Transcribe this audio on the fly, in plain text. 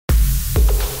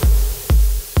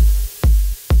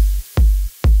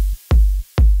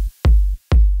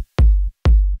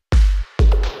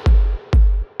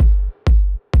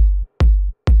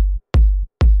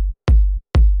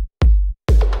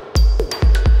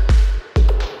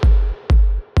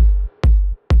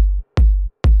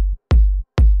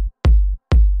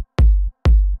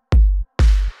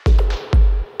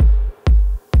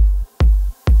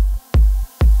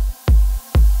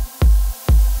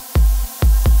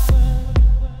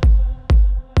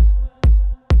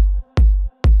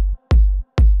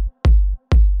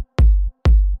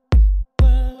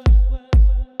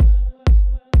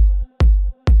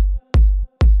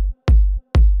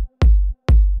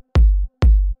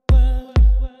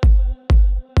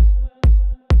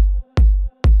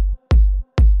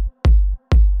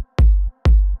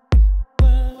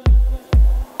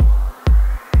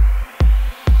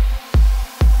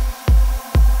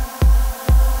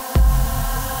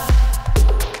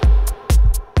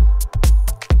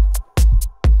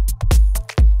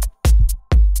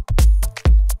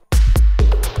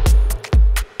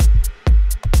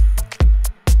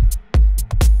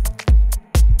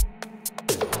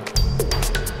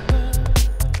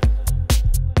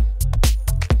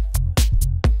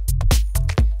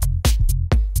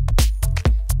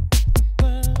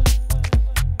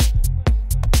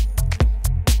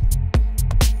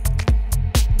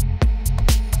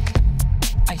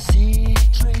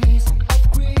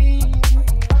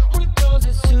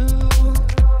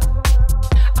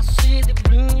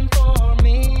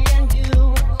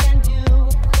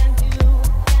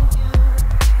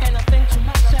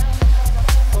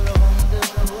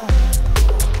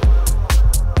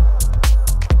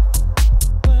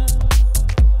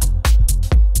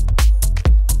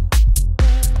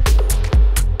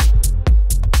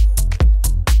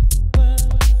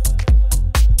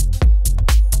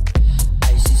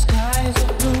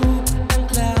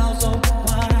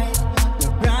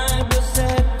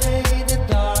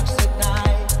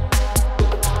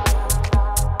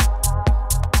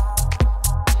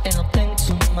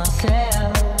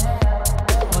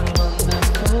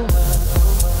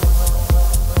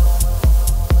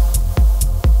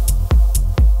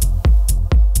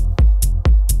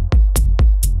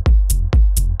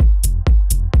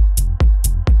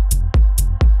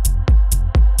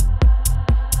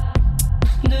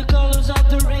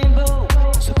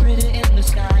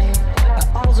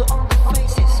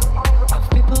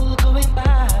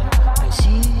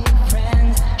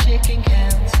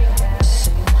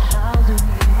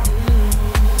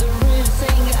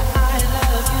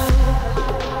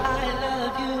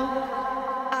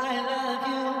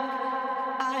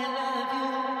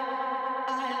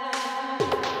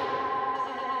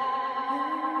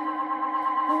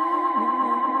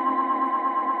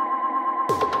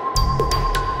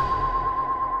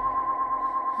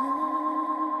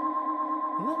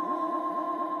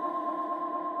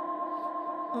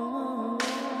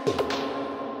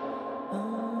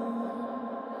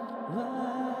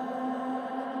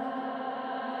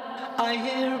I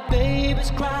hear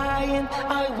babies crying,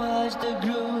 I watch the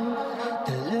groove.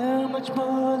 They learn much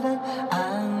more than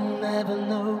I'll never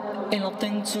know. And I'll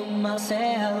think to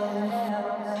myself,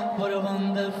 what a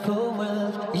wonderful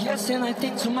world. Yes, and I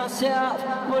think to myself,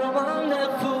 what a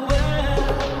wonderful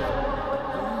world.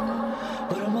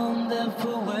 What a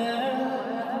wonderful world.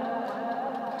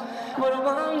 What a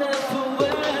wonderful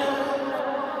world.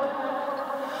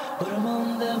 What a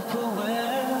wonderful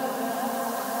world.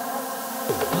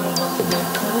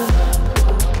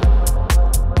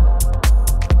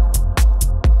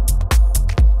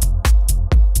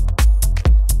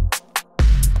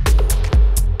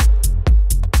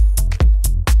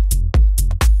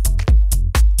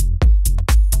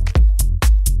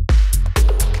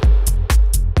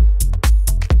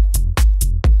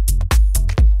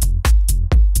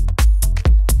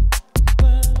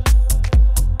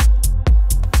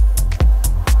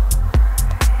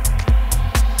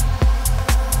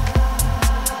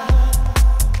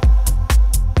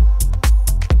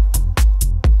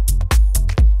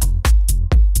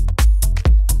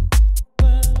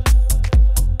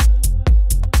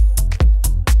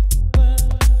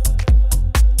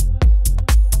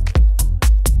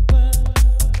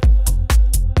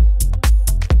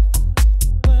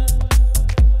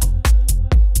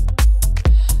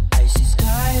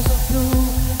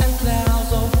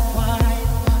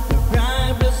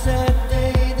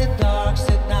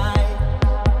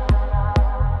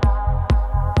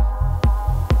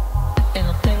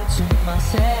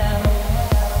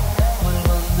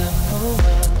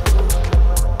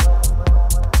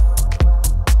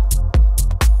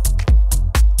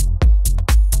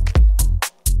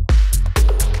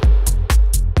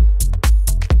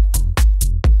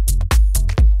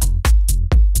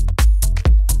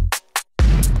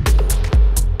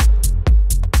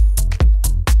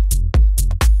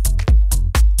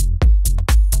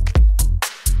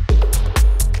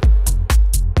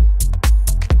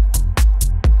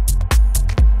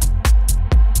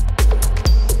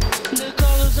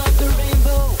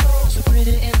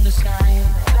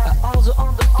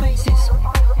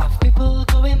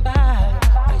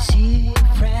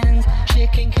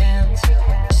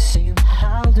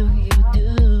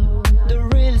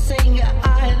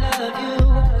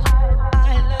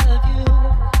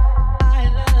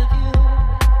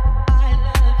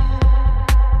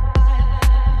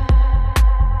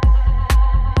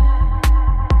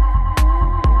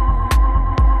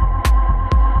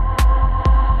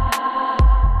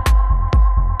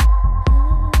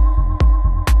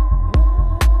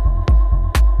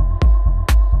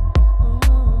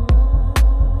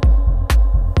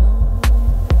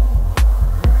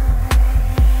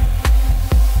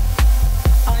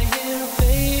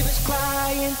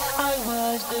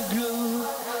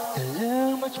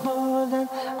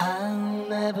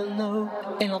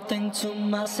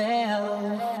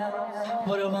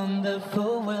 What a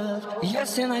wonderful world.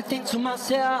 And I think to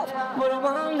myself, what a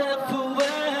wonderful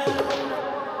world.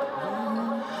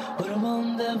 What a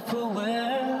wonderful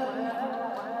world.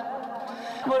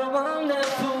 What a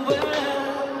wonderful world.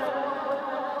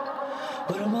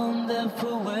 What a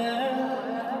wonderful world.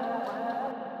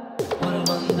 What a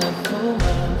wonderful world.